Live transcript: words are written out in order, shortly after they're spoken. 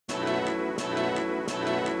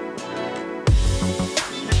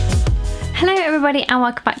Hello everybody and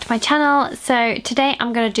welcome back to my channel. So today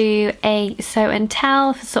I'm going to do a show and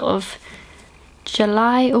tell for sort of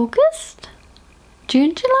July, August?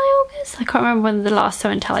 June, July, August? I can't remember when the last show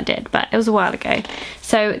and tell I did, but it was a while ago.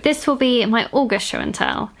 So this will be my August show and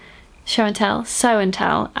tell,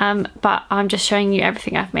 but I'm just showing you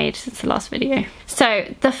everything I've made since the last video.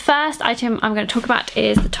 So the first item I'm going to talk about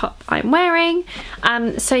is the top I'm wearing.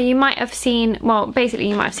 So you might have seen, well, basically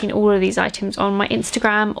you might have seen all of these items on my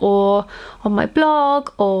Instagram or on my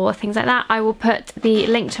blog or things like that. I will put the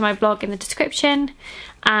link to my blog in the description,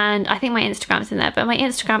 and I think my Instagram's in there, but my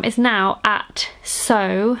Instagram is now at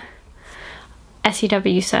sew,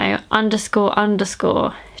 S-E-W, sew,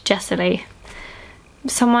 __ Jessilee.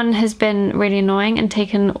 Someone has been really annoying and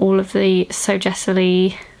taken all of the So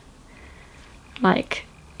Jessilee like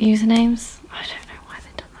usernames. I don't know why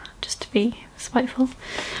they've done that, just to be spiteful.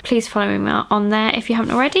 Please follow me on there if you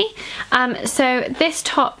haven't already. So this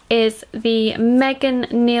top is the Megan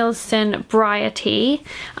Nielsen Briar Tee.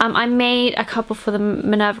 I made a couple for the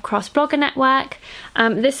Minerva Cross Blogger Network.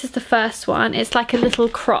 This is the first one. It's like a little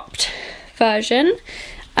cropped version.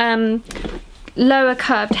 Lower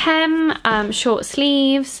curved hem, short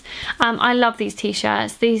sleeves. I love these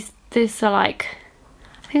t-shirts. These are like,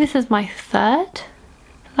 I think this is my third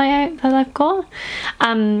that I've got.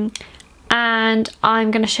 And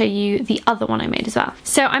I'm going to show you the other one I made as well.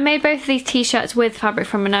 So I made both of these t-shirts with fabric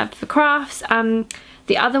from Minerva Crafts.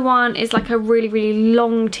 The other one is like a really, really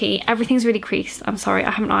long tee. Everything's really creased. I'm sorry,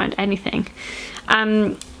 I haven't ironed anything.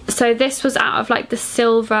 So this was out of like the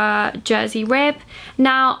silver jersey rib.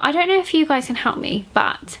 Now, I don't know if you guys can help me,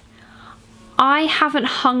 but I haven't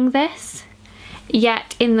hung this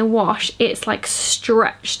yet in the wash. It's like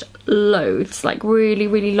stretched loads, like really,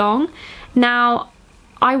 really long. Now,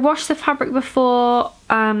 I washed the fabric before.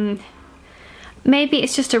 Maybe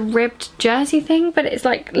it's just a ribbed jersey thing, but it's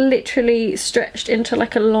like literally stretched into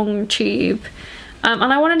like a long tube.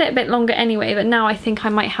 And I wanted it a bit longer anyway, but now I think I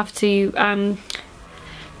might have to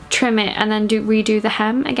trim it and then redo the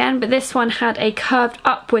hem again. But this one had a curved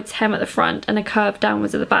upwards hem at the front and a curved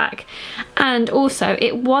downwards at the back, and also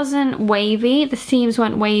it wasn't wavy. The seams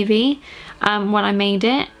weren't wavy when I made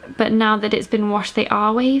it, but now that it's been washed they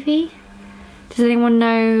are wavy. Does anyone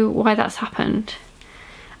know why that's happened?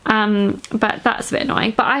 But that's a bit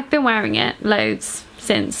annoying, but I've been wearing it loads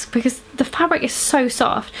since because the fabric is so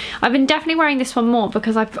soft. I've been definitely wearing this one more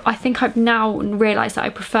because I think I've now realised that I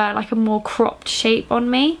prefer like a more cropped shape on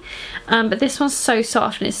me, but this one's so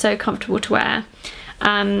soft and it's so comfortable to wear.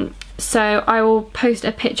 So I will post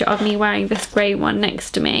a picture of me wearing this grey one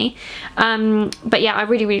next to me, but yeah, I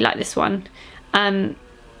really, really like this one.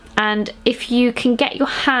 And if you can get your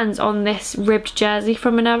hands on this ribbed jersey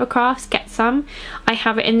from Minerva Crafts, get some. I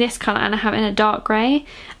have it in this colour and I have it in a dark grey,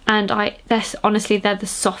 and honestly they're the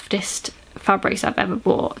softest fabrics I've ever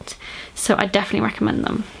bought, so I definitely recommend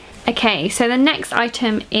them. Okay, so the next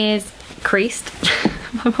item is creased.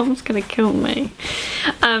 My mom's gonna kill me.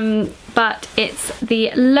 But it's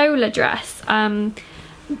the Lola dress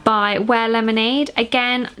by Wear Lemonade.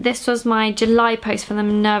 Again, this was my July post for the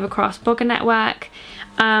Minerva Crafts Blogger Network.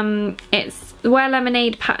 It's Wear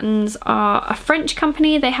Lemonade patterns are a French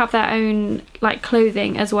company. They have their own like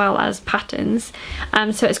clothing as well as patterns.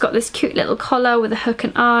 So it's got this cute little collar with a hook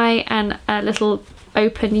and eye and a little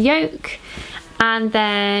open yoke, and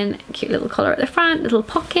then cute little collar at the front, little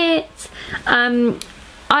pockets. I'm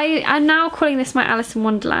now calling this my Alice in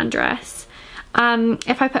Wonderland dress.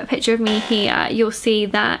 If I put a picture of me here, you'll see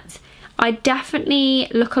that I definitely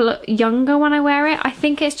look a lot younger when I wear it. I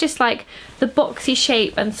think it's just like the boxy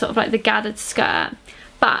shape and sort of like the gathered skirt,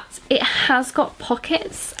 but it has got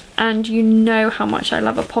pockets, and you know how much I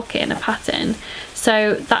love a pocket in a pattern,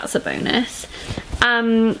 so that's a bonus.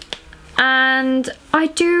 And I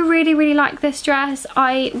do really, really like this dress.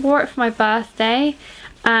 I wore it for my birthday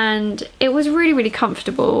and it was really, really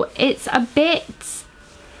comfortable. It's a bit,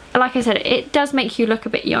 like I said, it does make you look a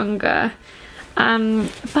bit younger.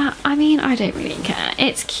 But I mean, I don't really care.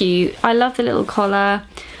 It's cute. I love the little collar.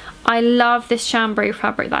 I love this chambray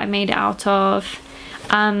fabric that I made it out of.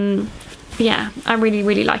 Yeah, I really,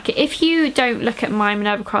 really like it. If you don't look at my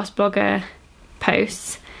Minerva Crafts Blogger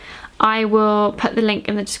posts, I will put the link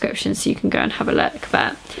in the description so you can go and have a look,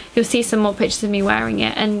 but you'll see some more pictures of me wearing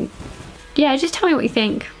it, and yeah, just tell me what you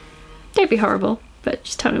think. Don't be horrible, but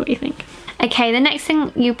just tell me what you think. Okay, the next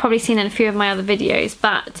thing you've probably seen in a few of my other videos,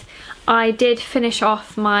 but I did finish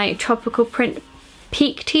off my tropical print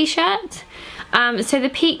Peak t-shirt. So the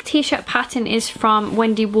Peak t-shirt pattern is from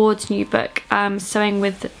Wendy Ward's new book, Sewing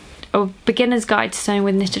with, or Beginner's Guide to Sewing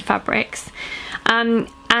with Knitted Fabrics. And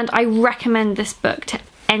I recommend this book to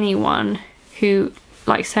anyone who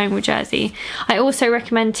like sewing with jersey. I also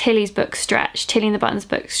recommend Tilly's book Stretch, Tilly and the Buttons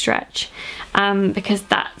book Stretch, because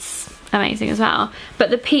that's amazing as well. But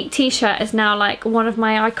the Peak t-shirt is now like one of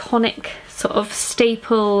my iconic sort of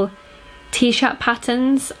staple t-shirt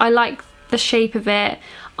patterns. I like the shape of it.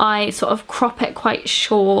 I sort of crop it quite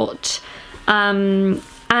short, and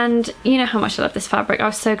you know how much I love this fabric. I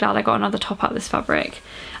was so glad I got another top out of this fabric.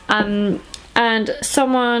 And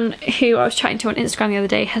someone who I was chatting to on Instagram the other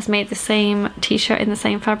day has made the same t-shirt in the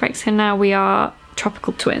same fabric, so now we are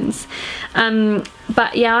tropical twins.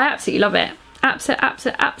 But yeah, I absolutely love it.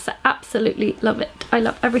 Absolutely love it. I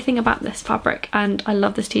love everything about this fabric, and I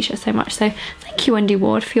love this t-shirt so much. So thank you, Wendy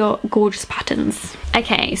Ward, for your gorgeous patterns.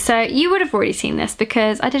 Okay, so you would have already seen this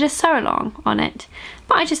because I did a sew along on it,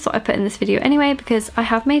 but I just thought I'd put in this video anyway because I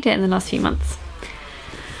have made it in the last few months.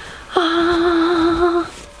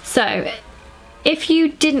 So if you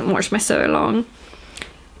didn't watch my sew along,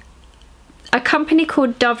 a company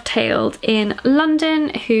called Dovetailed in London,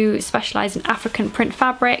 who specialise in African print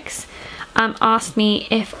fabrics, asked me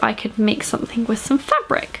if I could make something with some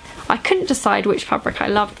fabric. I couldn't decide which fabric I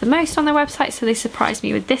loved the most on their website, so they surprised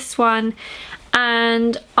me with this one.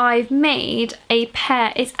 And I've made a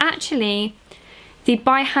pair. It's actually the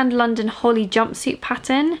By Hand London Holly jumpsuit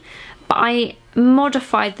pattern, but I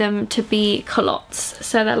modified them to be culottes,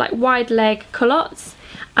 so they're like wide leg culottes.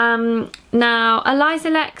 Now Eliza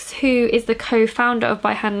Lex, who is the co-founder of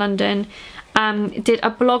By Hand London, did a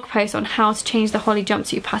blog post on how to change the Holly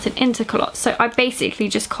jumpsuit pattern into culottes, so I basically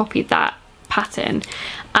just copied that pattern.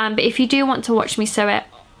 But if you do want to watch me sew it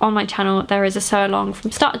on my channel, there is a sew along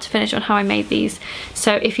from start to finish on how I made these,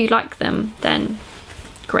 so if you like them then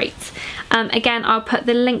great. Again, I'll put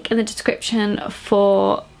the link in the description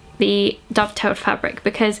for the Dovetailed fabric,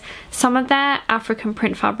 because some of their African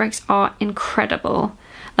print fabrics are incredible.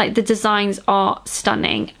 Like, the designs are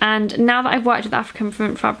stunning, and now that I've worked with African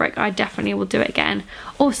print fabric, I definitely will do it again.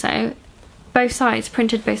 Also, both sides,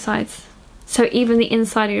 printed both sides, so even the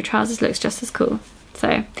inside of your trousers looks just as cool.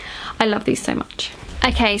 So I love these so much.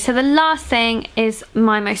 Okay, so the last thing is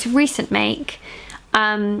my most recent make,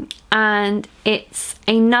 and it's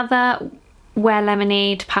another Wear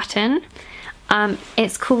Lemonade pattern.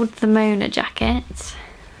 It's called the Mona jacket.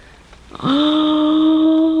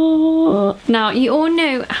 Now, you all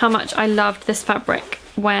know how much I loved this fabric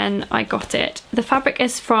when I got it. The fabric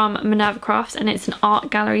is from Minerva Crafts, and it's an art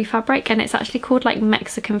gallery fabric, and it's actually called like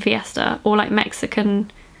Mexican Fiesta or like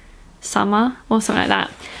Mexican Summer or something like that.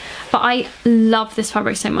 But I love this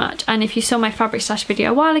fabric so much, and if you saw my fabric stash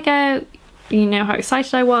video a while ago, you know how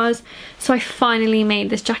excited I was. So I finally made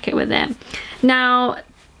this jacket with it. Now,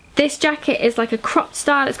 this jacket is like a cropped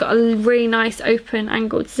style. It's got a really nice open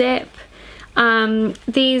angled zip.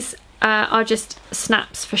 These are just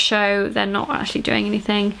snaps for show. They're not actually doing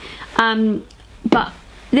anything. But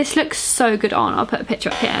this looks so good on. I'll put a picture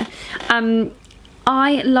up here.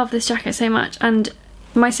 I love this jacket so much, and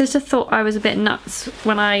my sister thought I was a bit nuts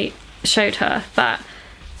when I showed her, but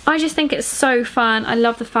I just think it's so fun. I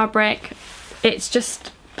love the fabric. It's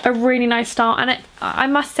just a really nice style, and I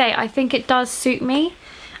must say, I think it does suit me.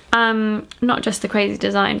 Not just the crazy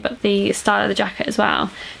design, but the style of the jacket as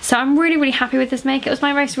well. So I'm really, really happy with this make. It was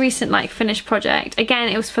my most recent like finished project. Again,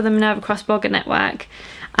 it was for the Minerva Cross Blogger Network,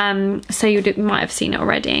 so you might have seen it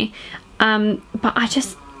already. But I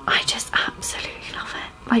just absolutely love it.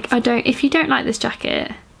 Like, if you don't like this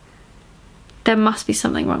jacket, there must be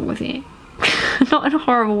something wrong with you. Not in a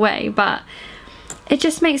horrible way, but it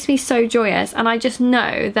just makes me so joyous, and I just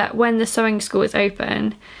know that when the sewing school is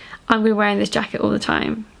open, I'm gonna be wearing this jacket all the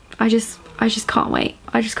time. I just can't wait.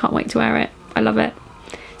 I just can't wait to wear it. I love it.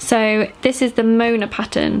 So this is the Mona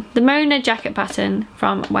pattern, the Mona jacket pattern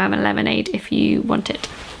from Wear Lemonade if you want it.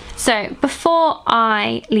 So before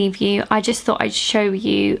I leave you, I just thought I'd show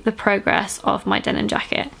you the progress of my denim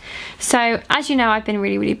jacket. So as you know, I've been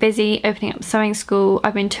really, really busy opening up sewing school.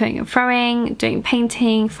 I've been toing and froing, doing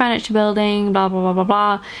painting, furniture building, blah, blah, blah, blah,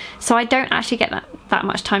 blah. So I don't actually get that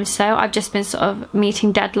much time to sew. I've just been sort of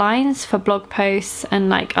meeting deadlines for blog posts and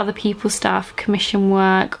like other people's stuff, commission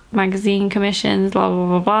work, magazine commissions, blah,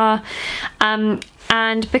 blah, blah, blah.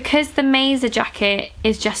 And because the Mesa jacket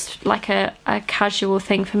is just like a casual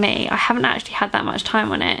thing for me, I haven't actually had that much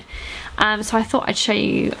time on it. So I thought I'd show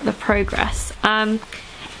you the progress.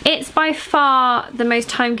 It's by far the most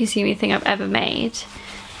time-consuming thing I've ever made.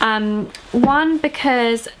 One,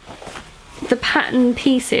 because the pattern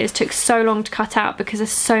pieces took so long to cut out because there's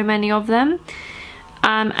so many of them.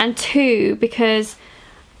 And two, because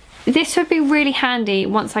this would be really handy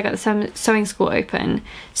once I got the sewing school open,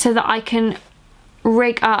 so that I can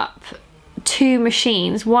rig up two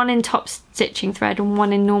machines, one in top stitching thread and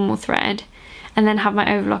one in normal thread, and then have my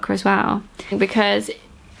overlocker as well. Because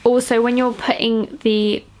also when you're putting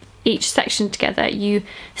each section together, you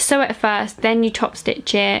sew it first, then you top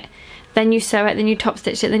stitch it, then you sew it, then you top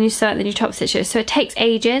stitch it, then you sew it, then you top stitch it. So it takes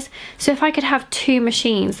ages. So if I could have 2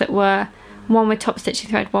 machines that were one with top stitching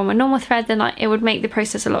thread, one with normal thread, then like it would make the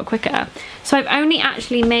process a lot quicker. So I've only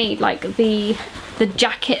actually made like the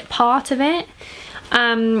jacket part of it.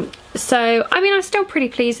 So I mean, I'm still pretty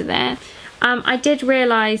pleased with it. I did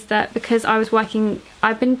realise that because I was working,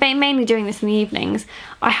 I've been mainly doing this in the evenings,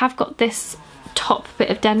 I have got this top bit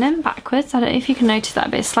of denim backwards. I don't know if you can notice that,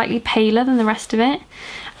 but it's slightly paler than the rest of it.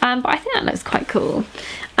 But I think that looks quite cool.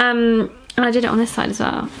 And I did it on this side as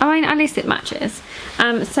well. I mean, at least it matches.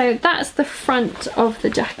 So that's the front of the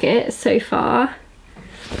jacket so far.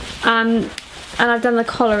 And I've done the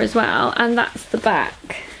collar as well, and that's the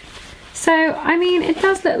back. So, I mean, it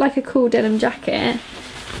does look like a cool denim jacket.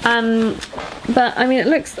 But I mean, I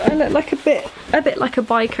look like a bit like a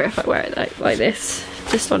biker if I wear it like this,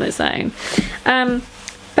 just on its own.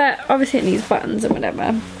 But obviously it needs buttons and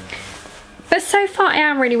whatever. But so far I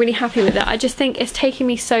am really happy with it. I just think it's taking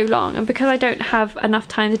me so long, and because I don't have enough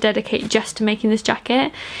time to dedicate just to making this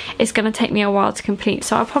jacket, it's going to take me a while to complete.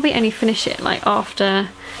 So I'll probably only finish it like after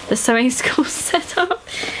the sewing school set up.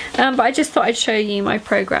 But I just thought I'd show you my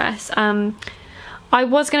progress. I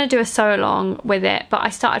was going to do a sew along with it, but I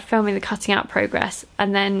started filming the cutting out progress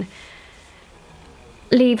and then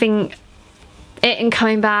leaving it and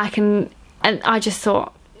coming back, and I just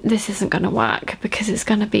thought, this isn't going to work because it's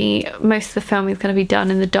going to be, most of the filming is going to be done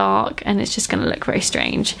in the dark and it's just going to look very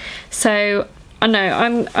strange. So I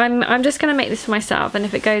know I'm just going to make this for myself, and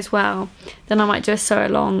if it goes well then I might do a sew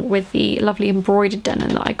along with the lovely embroidered denim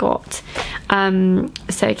that I got.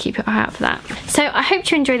 So keep your eye out for that. So I hope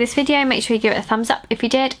you enjoyed this video. Make sure you give it a thumbs up if you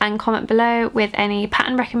did, and comment below with any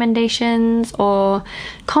pattern recommendations or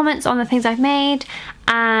comments on the things I've made,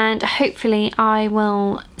 and hopefully I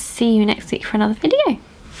will see you next week for another video.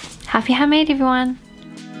 Happy handmade, everyone!